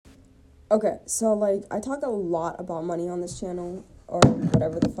Okay, so, like, I talk a lot about money on this channel, or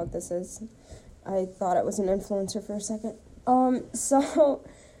whatever the fuck this is. I thought I was an influencer for a second.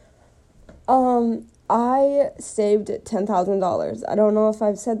 I saved $10,000. I don't know if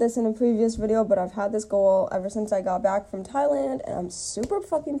I've said this in a previous video, but I've had this goal ever since I got back from Thailand, and I'm super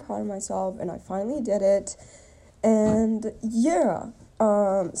fucking proud of myself, and I finally did it. And, yeah.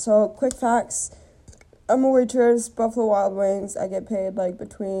 So, quick facts. I'm a waitress, Buffalo Wild Wings. I get paid, like,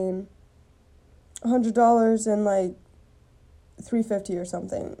 between $100 and, like, $350 or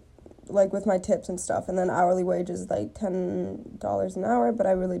something, like, with my tips and stuff. And then hourly wage is, like, $10 an hour, but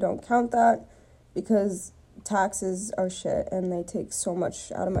I really don't count that because taxes are shit and they take so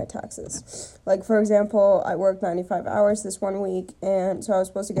much out of my taxes. Like, for example, I worked 95 hours this 1 week, and so I was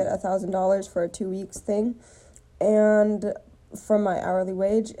supposed to get $1,000 for a 2 weeks thing, and from my hourly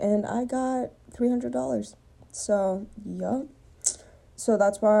wage, and I got $300. So, yup. So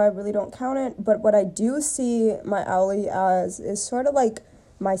that's why I really don't count it. But what I do see my hourly as is sort of like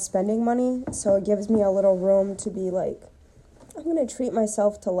my spending money. So it gives me a little room to be like, I'm going to treat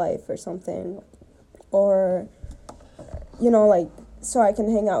myself to life or something. Or, like, so I can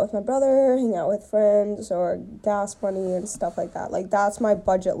hang out with my brother, hang out with friends, or gas money and stuff like that. Like, that's my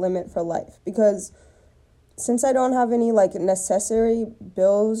budget limit for life. Because since I don't have any, like, necessary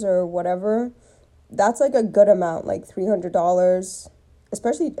bills or whatever, that's, like, a good amount, like $300,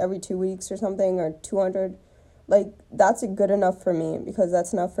 especially every 2 weeks or something, or $200. Like, that's good enough for me, because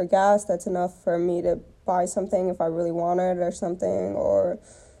that's enough for gas, that's enough for me to buy something if I really want it or something, or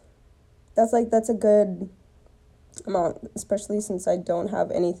that's a good amount, especially since I don't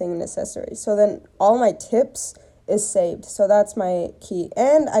have anything necessary. So then all my tips is saved, so that's my key.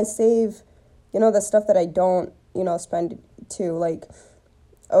 And I save, the stuff that I don't, spend too, like,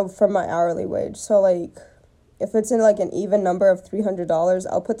 from my hourly wage. So, like, if it's in, like, an even number of $300,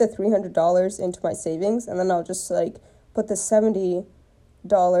 I'll put the $300 into my savings, and then I'll just, like, put the $70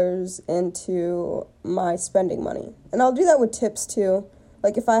 into my spending money. And I'll do that with tips, too.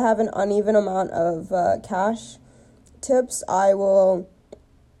 Like, if I have an uneven amount of cash tips, I will,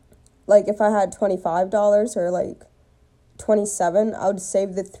 like, if I had $25 or, like, 27, I would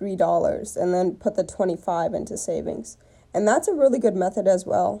save the $3 and then put the 25 into savings. And that's a really good method as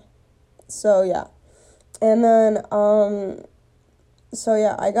well. So, yeah. And then,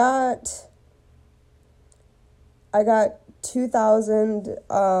 I got 2,000,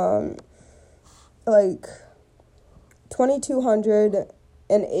 like, 2,200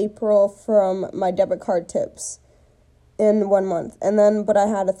 in April from my debit card tips in 1 month. And then, but I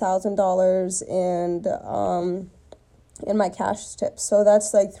had $1,000 in my cash tips. So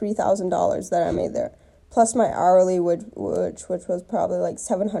that's like $3,000 that I made there. Plus my hourly, which was probably like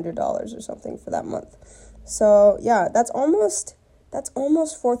 $700 or something for that month. So, yeah, that's almost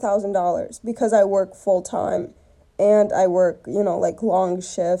 $4,000 because I work full time and I work, like, long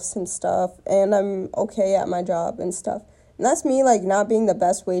shifts and stuff, and I'm okay at my job and stuff. And that's me, like, not being the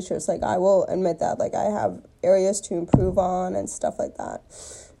best waitress. Like, I will admit that. Like, I have areas to improve on and stuff like that.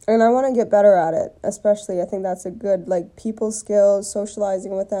 And I want to get better at it, especially. I think that's a good, like, people skills,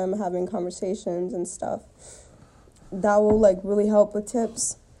 socializing with them, having conversations and stuff. That will, like, really help with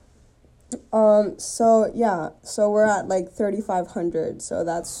tips. So we're at, like, 3,500. So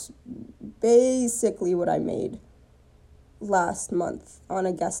that's basically what I made last month on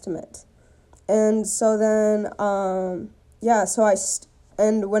a guesstimate. And so then,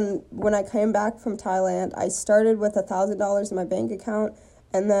 when I came back from Thailand, I started with $1,000 in my bank account,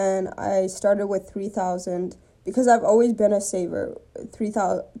 and then I started with 3,000 because I've always been a saver.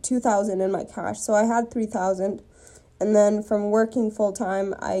 2,000 in my cash, so I had 3,000, and then from working full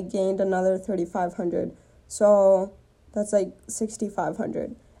time, I gained another 3,500. So that's like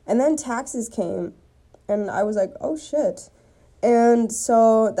 6,500, and then taxes came, and I was like, oh shit. And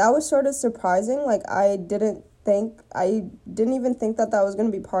so that was sort of surprising. Like, I didn't even think that was going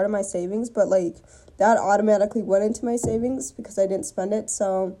to be part of my savings, but, like, that automatically went into my savings because I didn't spend it.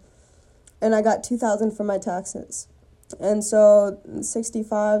 So, and I got 2,000 from my taxes. And so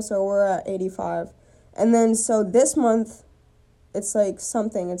 65, so we're at 85. And then so this month, it's like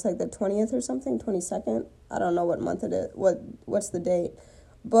something, it's like the 20th or something, 22nd. I don't know what month it is, what's the date.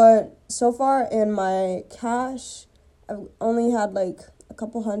 But so far in my cash, I've only had like a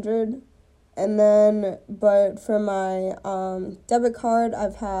couple hundred. And then, but for my debit card,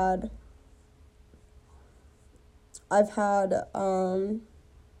 I've had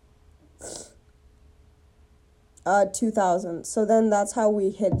 2,000. So then that's how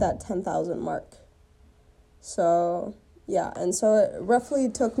we hit that 10,000 mark. So, yeah. And so it roughly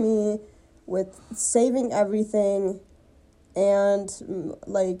took me, with saving everything and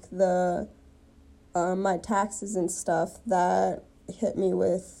like the my taxes and stuff that hit me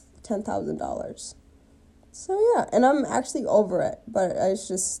with $10,000. So yeah, and I'm actually over it, but it's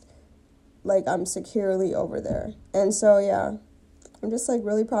just like I'm securely over there. And so yeah, I'm just like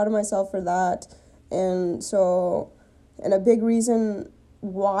really proud of myself for that. And so, and a big reason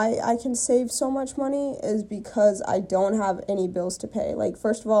why I can save so much money is because I don't have any bills to pay. Like,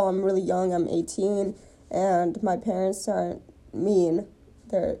 first of all, I'm really young, I'm 18, and my parents aren't mean.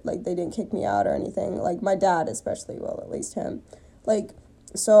 They're like, they didn't kick me out or anything. Like, my dad especially, well, at least him. Like,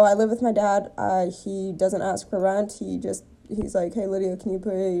 so I live with my dad. He doesn't ask for rent. He's like, hey, Lydia, can you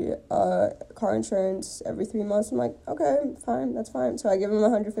pay car insurance every 3 months? I'm like, okay, fine, that's fine. So I give him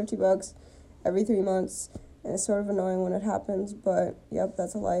 $150 every 3 months, and it's sort of annoying when it happens, but yep,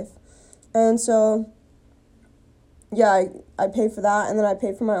 that's a life. And so, yeah, I pay for that, and then I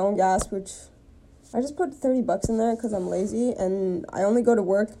pay for my own gas, which I just put $30 in there because I'm lazy, and I only go to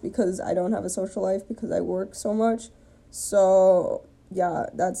work because I don't have a social life because I work so much. So, yeah,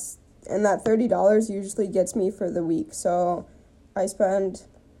 and that $30 usually gets me for the week. So I spend,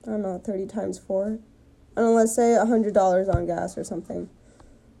 I don't know, 30 times 4. I don't know, let's say $100 on gas or something.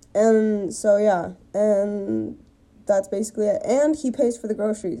 And so, yeah, and that's basically it. And he pays for the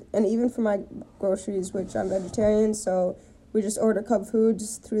groceries. And even for my groceries, which I'm vegetarian, so we just order Cub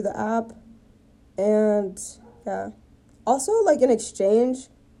Foods through the app. And, yeah. Also, like, in exchange,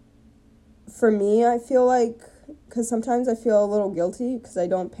 for me, I feel like, because sometimes I feel a little guilty because I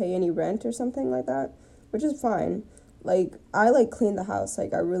don't pay any rent or something like that, which is fine. Like, I, like, clean the house.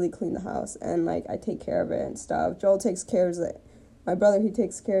 Like, I really clean the house, and, like, I take care of it and stuff. Joel takes care of it. My brother, he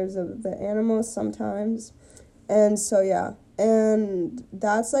takes care of the animals sometimes. And so, yeah. And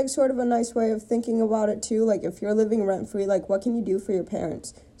that's, like, sort of a nice way of thinking about it, too. Like, if you're living rent-free, like, what can you do for your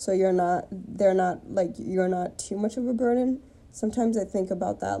parents? So you're not too much of a burden. Sometimes I think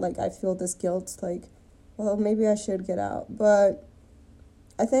about that. Like, I feel this guilt, like, well, maybe I should get out. But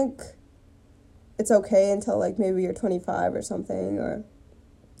I think it's okay until, like, maybe you're 25 or something, or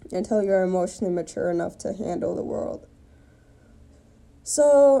until you're emotionally mature enough to handle the world.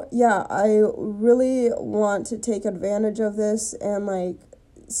 So, yeah, I really want to take advantage of this and, like,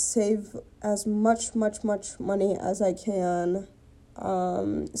 save as much money as I can,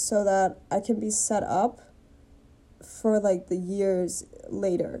 so that I can be set up for, like, the years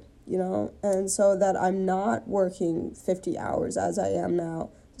later, you know, and so that I'm not working 50 hours as I am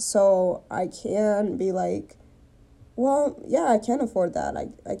now, so I can be like, well, yeah, I can afford that.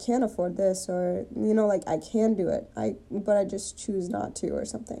 I can't afford this, or, you know, like, I can do it. But I just choose not to or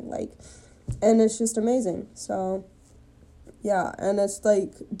something, like, and it's just amazing. So, yeah, and it's,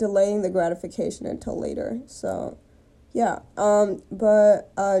 like, delaying the gratification until later. So, yeah,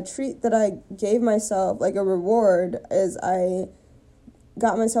 but a treat that I gave myself, like, a reward, is I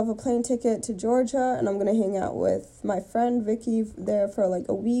got myself a plane ticket to Georgia, and I'm going to hang out with my friend Vicky there for, like,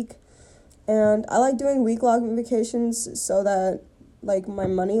 a week. And I like doing week-long vacations so that, like, my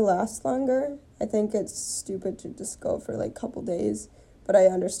money lasts longer. I think it's stupid to just go for, like, a couple days, but I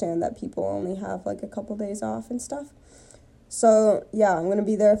understand that people only have, like, a couple days off and stuff. So, yeah, I'm going to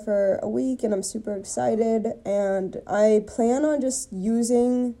be there for a week, and I'm super excited, and I plan on just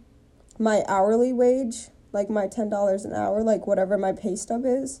using my hourly wage, like my $10 an hour, like whatever my pay stub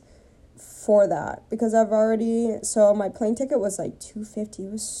is, for that, because so my plane ticket was like $250.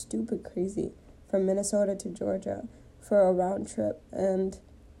 It was stupid crazy, from Minnesota to Georgia for a round trip. And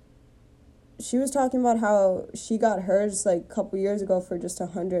she was talking about how she got hers like a couple years ago for just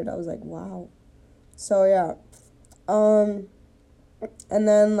 $100. I was like, wow. So yeah, and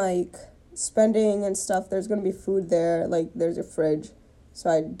then, like, spending and stuff, there's gonna be food there, like, there's a fridge, so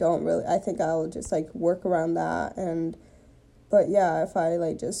I think I'll just, like, work around that. But yeah, if I,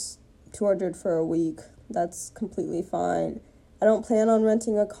 like, just 200 for a week, that's completely fine. I don't plan on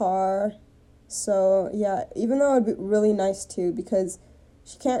renting a car, so yeah, even though it'd be really nice too, because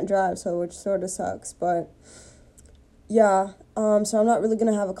she can't drive, so which sort of sucks, but yeah, so I'm not really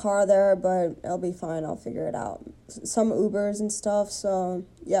gonna have a car there, but it'll be fine, I'll figure it out. Some Ubers and stuff, so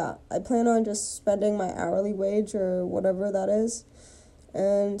yeah, I plan on just spending my hourly wage or whatever that is,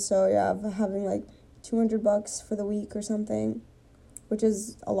 and so yeah, having like $200 for the week or something, which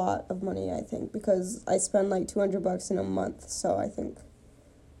is a lot of money, I think, because I spend like $200 in a month, so I think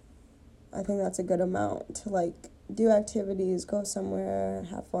that's a good amount to, like, do activities, go somewhere,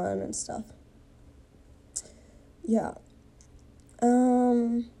 have fun and stuff. Yeah.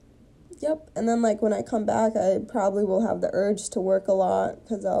 Yep, and then, like, when I come back, I probably will have the urge to work a lot,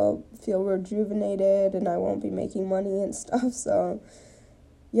 because I'll feel rejuvenated, and I won't be making money and stuff, so,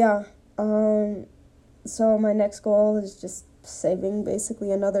 yeah, So my next goal is just saving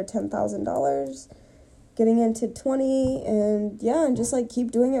basically another $10,000, getting into 20, and yeah, and just like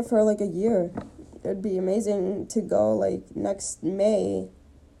keep doing it for like a year. It'd be amazing to go like next May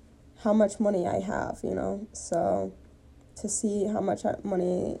how much money I have, so to see how much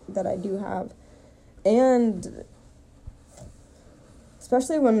money that I do have. And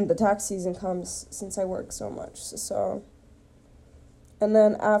especially when the tax season comes, since I work so much. So, and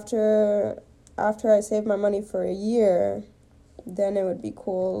then after I save my money for a year, then it would be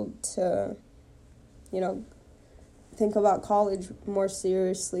cool to, think about college more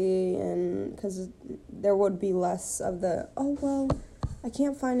seriously, and because there would be less of the, oh, well, I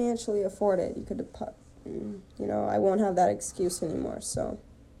can't financially afford it. You could, I won't have that excuse anymore. So,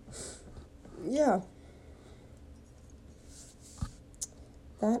 yeah.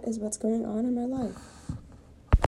 That is what's going on in my life.